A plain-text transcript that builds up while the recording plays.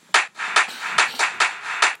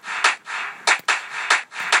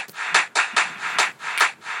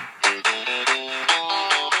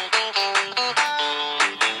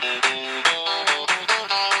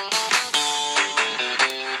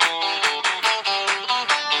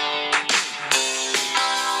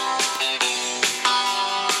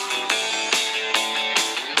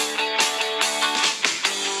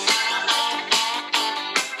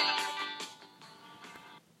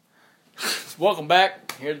welcome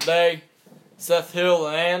back. Here today, Seth Hill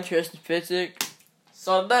and Tristan Fitzik.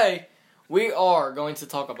 So today, we are going to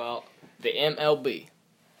talk about the MLB.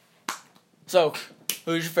 So,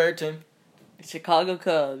 who's your favorite team? Chicago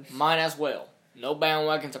Cubs. Mine as well. No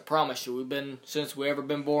bandwagons, I promise you. Since we ever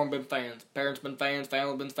been born, been fans. Parents been fans,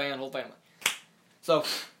 family been fans, whole family. So,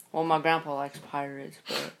 Well, my grandpa likes Pirates,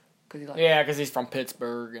 but because he's from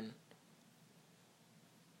Pittsburgh and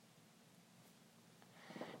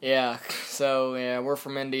we're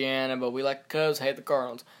from Indiana, but we like the Cubs, hate the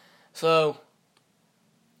Cardinals. So,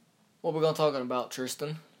 what we're gonna talk about,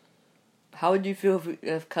 Tristan? How would you feel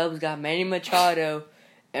if Cubs got Manny Machado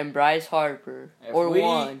and Bryce Harper,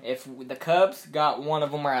 If the Cubs got one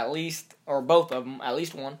of them, or both of them, at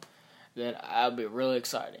least one, then that'd be really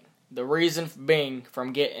exciting. The reason being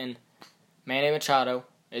from getting Manny Machado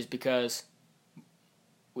is because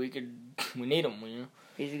we need him, you know.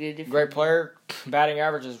 He's a good defender. Great player, batting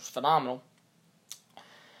average is phenomenal.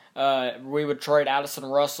 We would trade Addison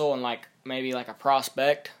Russell and maybe a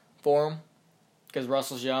prospect for him. Because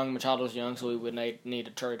Russell's young, Machado's young, so we would need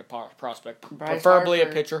to trade a prospect. Preferably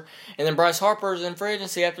Harper. A pitcher. And then Bryce Harper is in free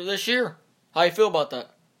agency after this year. How you feel about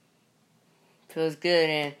that? Feels good,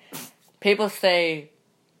 and people say...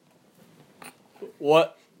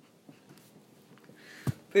 What?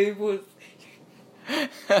 People...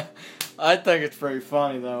 I think it's pretty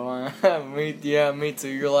funny, though. Me too.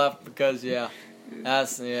 You're laughing because,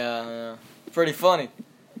 that's pretty funny.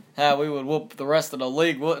 How we would whoop the rest of the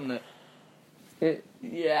league, wouldn't it?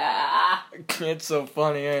 Yeah. It's so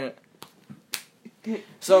funny, ain't it?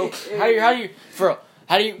 So, how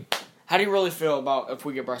do you really feel about if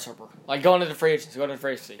we get Bryce Harper? Going into free agency.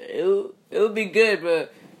 It would be good,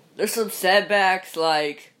 but there's some setbacks.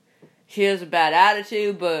 He has a bad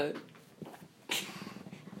attitude, but...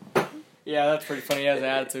 Yeah, that's pretty funny. He has an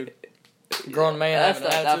attitude. Grown man That's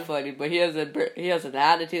having an not attitude. that funny, but he has an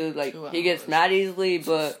attitude. He gets mad easily,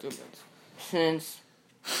 but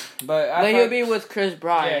But he'll be with Chris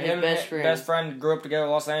Bryant, his best friend. Best friend grew up together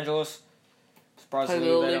in Los Angeles. Play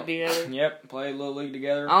Little League together. Yep, play Little League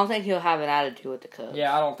together. I don't think he'll have an attitude with the Cubs.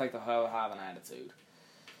 Yeah, I don't think they'll have an attitude.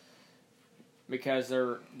 Because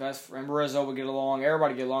their best friend Rizzo would get along.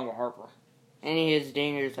 Everybody get along with Harper. And he hits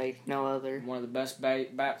dingers like no other. One of the best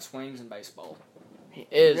bat swings in baseball.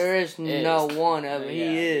 There is no one of them. He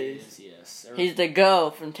is. Yes. He's the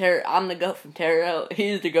GOAT from I'm the GOAT from Terrell.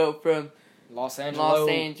 He's the GOAT from Los Angeles.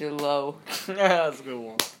 That's a good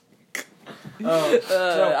one. We're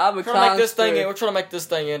trying to make this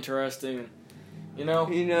thing interesting. You know,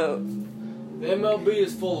 the MLB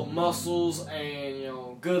is full of muscles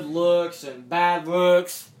and good looks and bad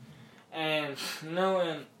looks, and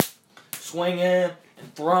and swinging and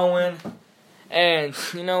throwing, and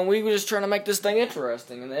we were just trying to make this thing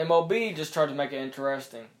interesting, and the MLB just tried to make it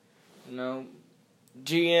interesting.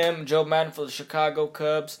 GM Joe Madden for the Chicago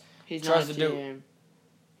Cubs. He's not GM.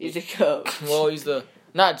 He's a coach. Well, he's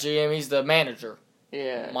not GM. He's the manager.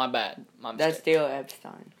 Yeah. My bad. My That's mistake. Theo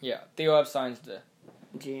Epstein. Yeah, Theo Epstein's the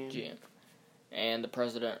GM. And the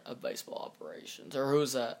president of baseball operations. Or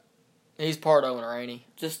who's that? He's part owner, ain't he?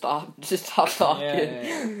 Just stop talking.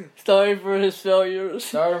 Yeah. Sorry for his failures.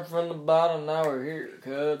 Starting from the bottom, now we're here,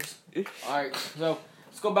 Cubs. Alright, so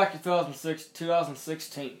let's go back to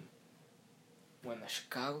 2016. When the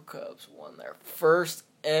Chicago Cubs won their first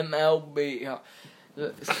MLB.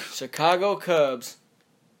 The Chicago Cubs.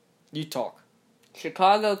 You talk.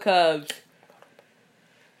 Chicago Cubs.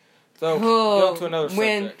 So, go to another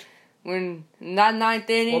subject. When not ninth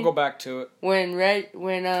inning. We'll go back to it. When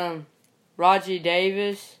Raji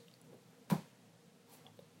Davis.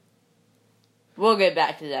 We'll get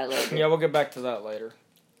back to that later. Yeah, we'll get back to that later.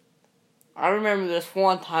 I remember this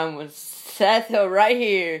one time when Seth Hill right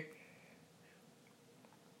here.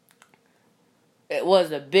 It was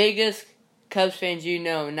the biggest Cubs fans you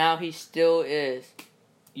know. Now he still is.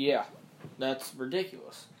 Yeah, that's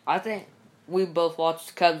ridiculous. I think we both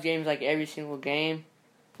watched Cubs games every single game.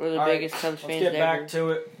 We're the biggest Cubs fans ever. Let's get back to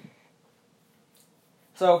it.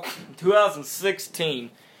 So, 2016,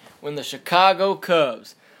 when the Chicago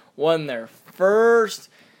Cubs won their first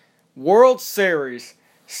World Series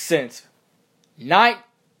since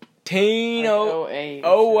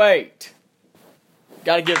 1908.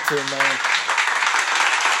 Gotta give it to him, man.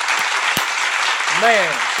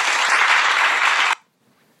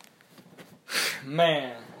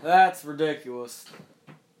 Man, that's ridiculous.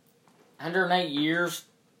 108 years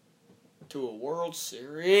to a World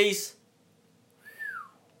Series.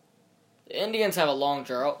 The Indians have a long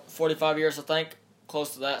drought, 45 years, I think,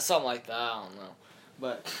 close to that, something like that. I don't know,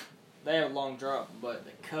 but they have a long drought. But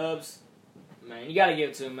the Cubs, man, you got to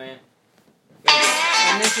give it to them, man.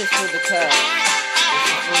 And this is for the Cubs.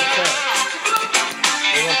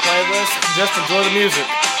 We're gonna play this. Just enjoy the music.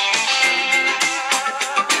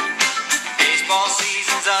 Baseball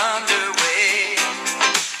season's underway.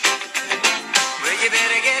 Well, you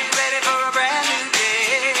better get ready for a brand new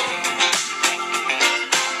day.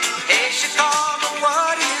 Hey, Chicago,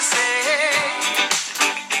 what do you say?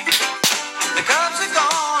 The Cubs are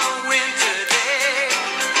gonna win today.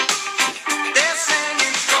 They're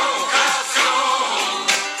singing, go Cubs, go!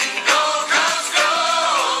 Go Cubs, go!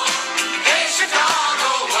 Hey, Chicago,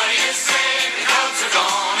 what do you say? The Cubs are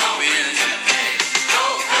gonna win today. Go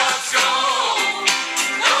Cubs, go!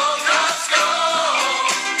 Go Cubs, go!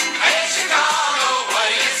 Hey, Chicago, what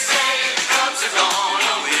do you say? The Cubs are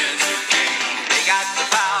gonna win today. They got the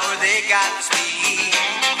power, they got the speed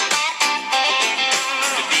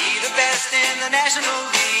to be the best in the National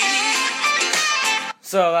League.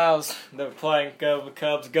 So that was they were playing Go the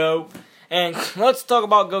Cubs Go, and let's talk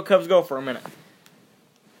about Go Cubs Go for a minute.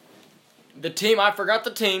 The team, I forgot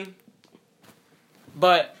the team,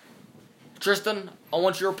 but Tristan, I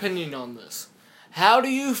want your opinion on this. How do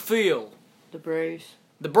you feel? The Braves.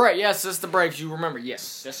 The Braves, yes, it's the Braves. You remember? Yes,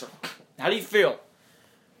 sir. How do you feel?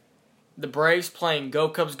 The Braves playing Go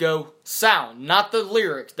Cubs Go sound, not the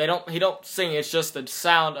lyrics. He don't sing. It's just the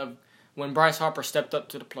sound of when Bryce Harper stepped up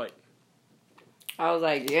to the plate. I was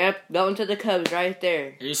like, yep, going to the Cubs right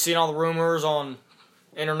there. You seen all the rumors on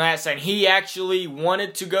internet saying he actually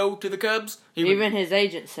wanted to go to the Cubs? Even his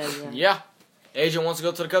agent says that. Yeah. Agent wants to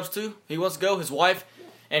go to the Cubs too. He wants to go. His wife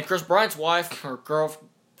and Chris Bryant's wife, or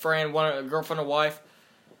girlfriend or wife,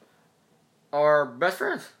 are best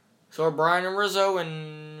friends. So are Brian and Rizzo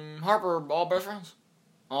and Harper are all best friends.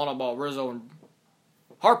 I don't know about Rizzo and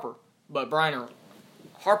Harper, but Brian and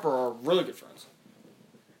Harper are really good friends.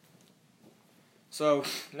 So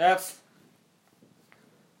that's...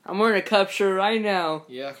 I'm wearing a Cubs shirt right now.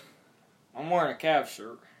 Yeah. I'm wearing a Cavs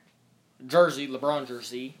shirt. Jersey, LeBron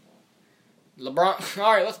jersey. LeBron...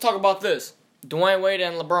 Alright, let's talk about this. Dwayne Wade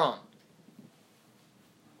and LeBron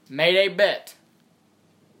made a bet.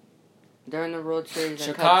 During the World Series.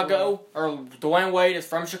 Chicago, or Dwayne Wade is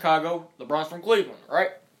from Chicago. LeBron's from Cleveland,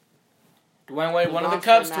 right? Dwayne Wade wanted the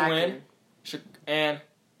Cubs to win. And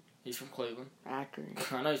he's from Cleveland. Akron.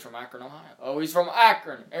 I know he's from Akron, Ohio. Oh, he's from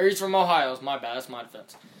Akron. Or he's from Ohio. It's my bad. That's my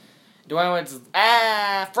defense. Dwayne Wade's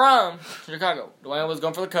from Chicago. Dwayne was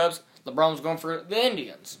going for the Cubs. LeBron was going for the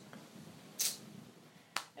Indians.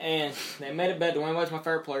 And they made a bet. Dwayne Wade's my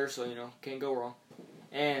favorite player, so, can't go wrong.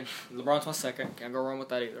 And LeBron's my second. Can't go wrong with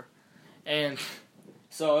that either. And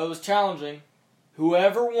so it was challenging.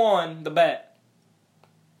 Whoever won the bet,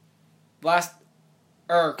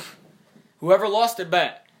 whoever lost the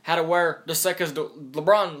bet had to wear the second.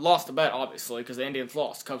 LeBron lost the bet, obviously, because the Indians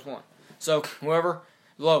lost. Cubs won. So LeBron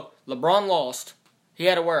lost. He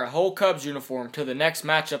had to wear a whole Cubs uniform to the next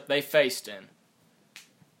matchup they faced in.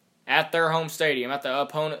 At their home stadium, at the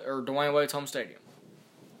opponent, or Dwayne Wade's home stadium.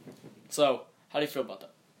 So, how do you feel about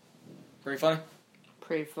that? Pretty funny?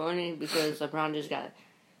 Pretty funny, because LeBron just got...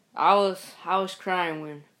 I was crying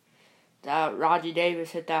when Roger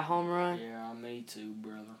Davis hit that home run. Yeah, me too,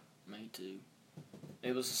 brother. Me too.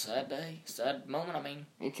 It was a sad day. Sad moment, I mean.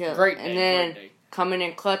 Great day, and then, great day. Coming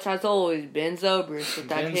in clutch as always, Ben Zobrist with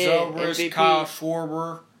that hit. Ben Zobrist, MVP. Kyle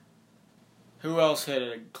Schwarber. Who else hit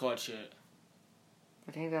a clutch hit?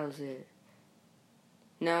 I think that was it.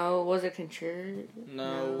 No, was it Contreras?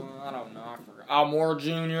 No, I don't know. I forgot. Almore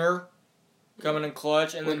Jr. coming in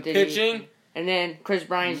clutch. And then pitching. And then Chris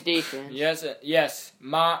Bryant's defense. Yes.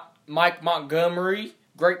 Mike Montgomery.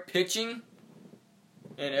 Great pitching.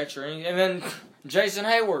 And extra innings. And then Jason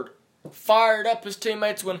Hayward fired up his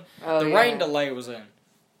teammates when the rain delay was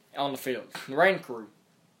on the field. The rain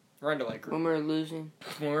delay crew. When we were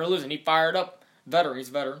losing. He fired up. He's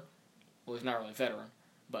a veteran. Well, he's not really a veteran,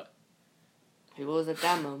 but... He was at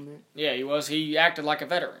that moment. Yeah, he was. He acted like a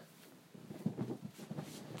veteran.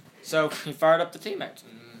 So, he fired up the teammates.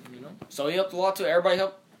 So, he helped a lot, too. Everybody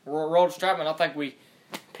helped Roald Chapman. I think we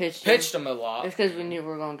pitched him a lot. It's because we knew we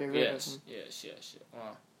were going to get rid of him. Yes.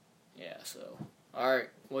 Well, yeah, so... Alright,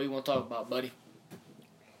 what do you want to talk about, buddy?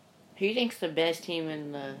 Who do you think's the best team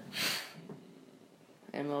in the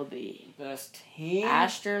MLB? Best team?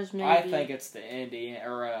 Astros, maybe? I think it's the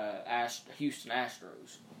Houston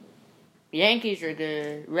Astros. Yankees are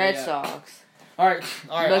good. Red Sox. Alright.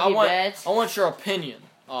 Mookie Betts. I want your opinion.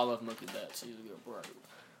 Oh, I love Mookie Betts. He's a good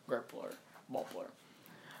great player. Ball player.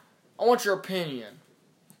 I want your opinion.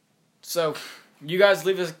 So, you guys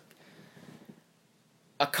leave us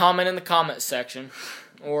a comment in the comment section.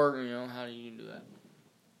 Or, how do you do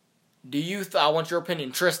that? I want your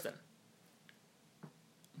opinion. Tristan,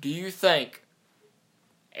 do you think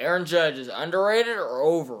Aaron Judge is underrated or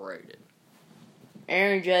overrated?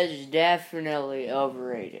 Aaron Judge is definitely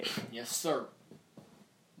overrated. Yes, sir.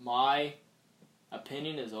 My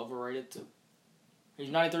opinion is overrated too. He's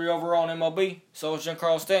 93 overall in MLB. So is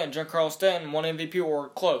Giancarlo Stanton. Giancarlo Stanton won MVP or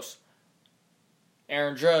close.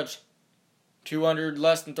 Aaron Judge, 200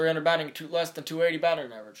 less than 300 batting, less than 280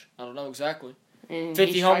 batting average. I don't know exactly. And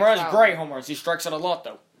 50 home runs, great home runs. He strikes out a lot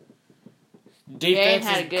though. Defense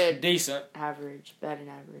had is a good decent. batting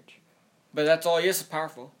average. But that's all he is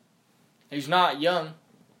powerful. He's not young.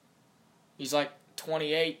 He's like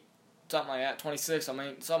 28, something like that. 26,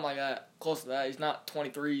 something like that. Close to that. He's not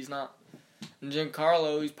 23. He's not. And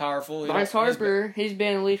Giancarlo, he's powerful. Bryce Harper, he's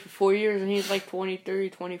been in the league for 4 years, and he's like 23,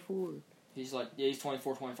 24. He's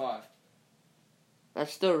 24, 25.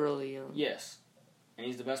 That's still really young. Yes. And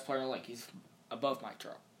he's the best player in the league. He's above Mike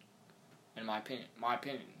Trout. In my opinion. My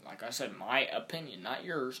opinion. Like I said, my opinion, not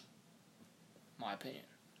yours. My opinion.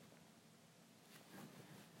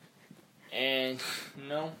 And,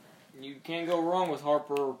 you can't go wrong with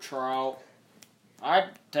Harper or Trout. I'd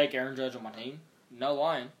take Aaron Judge on my team. No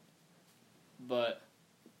lying. But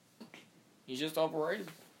he's just overrated.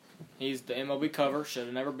 He's the MLB cover. Should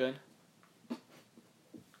have never been.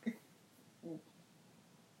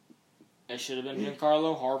 It should have been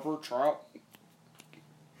Giancarlo, Harper, Trout.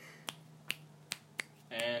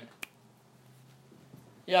 And,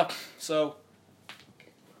 yeah, so,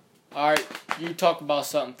 alright, you talk about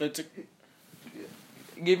something, Fitzik.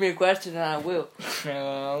 Give me a question and I will.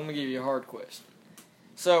 Let me give you a hard question.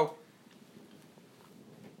 So,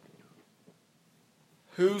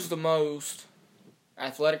 who's the most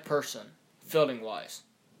athletic person, fielding-wise?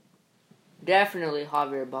 Definitely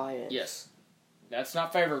Javier Baez. Yes. That's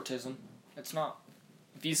not favoritism. It's not.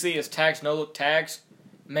 If you see his tags, no-look tags,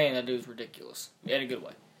 man, that dude's ridiculous. In a good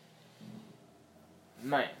way.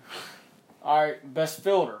 Man. Alright, best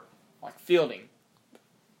fielder. Like fielding.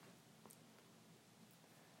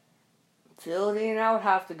 Fielding, I would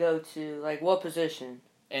have to go to, like, what position?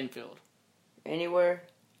 Infield. Anywhere?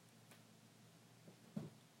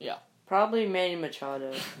 Yeah. Probably Manny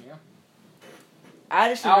Machado. Yeah.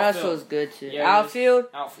 Addison Outfield. Russell is good, too. Yeah, Outfield?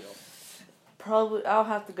 Outfield. Probably, I'll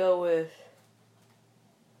have to go with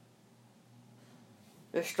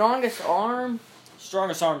the strongest arm.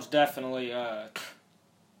 Strongest arm's definitely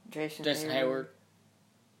Jason Hayward.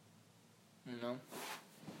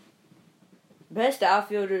 Best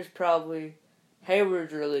outfielder is probably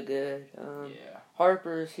Hayward's really good. Yeah.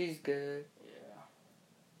 Harper's, he's good. Yeah.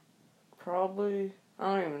 Probably,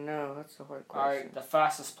 I don't even know. That's a hard question. Alright, the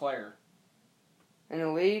fastest player. In the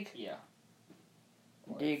league? Yeah.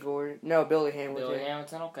 D. Gordon. No, Billy Hamilton. Billy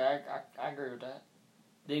Hamilton, okay, I agree with that.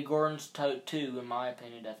 D. Gordon's two, in my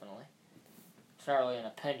opinion, definitely. It's not really an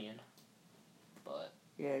opinion, but...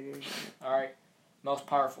 Yeah, it is. Alright, most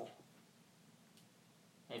powerful.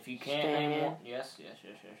 If you can't name Stan. one... Yes.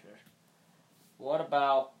 What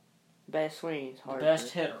about Best swings, the Harper.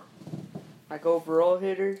 best hitter? Like overall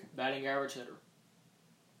hitter? Batting average hitter.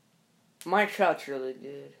 Mike Trout's really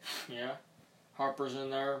good. Yeah. Harper's in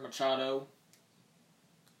there, Machado.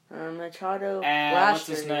 Machado, And last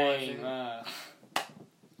what's his year he name? wasn't.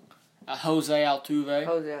 Jose Altuve.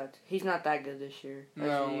 Jose, he's not that good this year.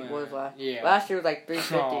 No, As he was last. yeah. Last year was like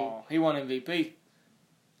 350. Oh, he won MVP.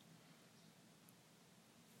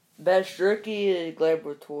 Best rookie is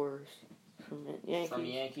Gleyber Torres from the Yankees. From the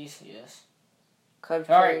Yankees, yes. Cubs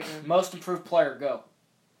Alright, traded him. most improved player, go.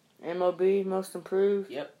 MLB most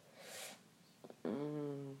improved. Yep.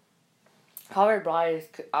 Javier Baez,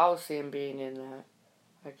 I would see him being in that.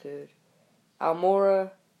 I could.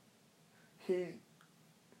 Almora, he.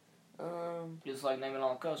 Just like naming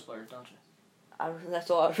all the Cubs players, don't you?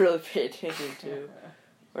 That's all I really pay attention to,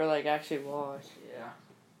 or like actually watch. Yeah.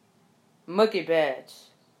 Mookie Betts.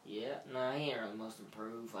 Yeah, no, he ain't really most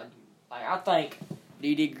improved. I think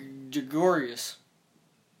Didi Gregorius.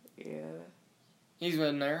 Yeah. He's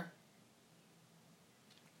been there.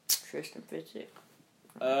 Tristan Fitzik.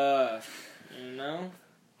 You know?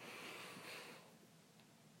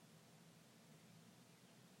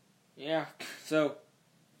 Yeah, so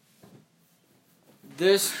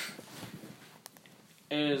this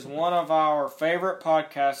is one of our favorite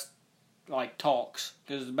podcast talks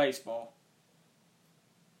because it's baseball.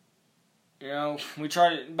 You know, we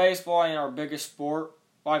try to baseball ain't our biggest sport.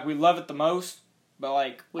 We love it the most, but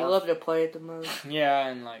we love to play it the most. Yeah,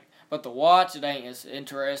 and but to watch it ain't as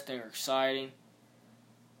interesting or exciting.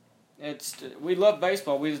 We love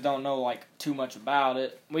baseball. We just don't know too much about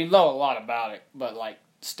it. We know a lot about it, but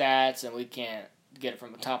stats, and we can't get it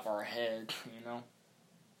from the top of our head. You know.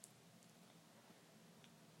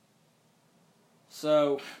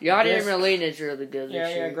 So Yadier Molina's really good this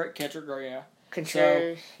year. Yeah, great catcher,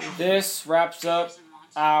 Contreras. So this wraps up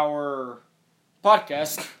our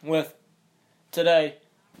podcast with today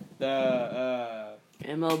the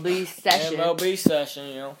MLB session. MLB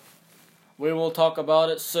session, We will talk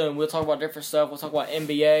about it soon. We'll talk about different stuff. We'll talk about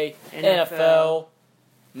NBA, NFL,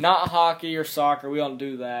 not hockey or soccer. We don't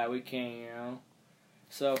do that. We can't,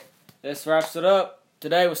 So this wraps it up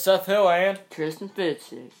today with Seth Hill and Tristan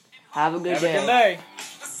Fitzik. Have a good day. Have a good day.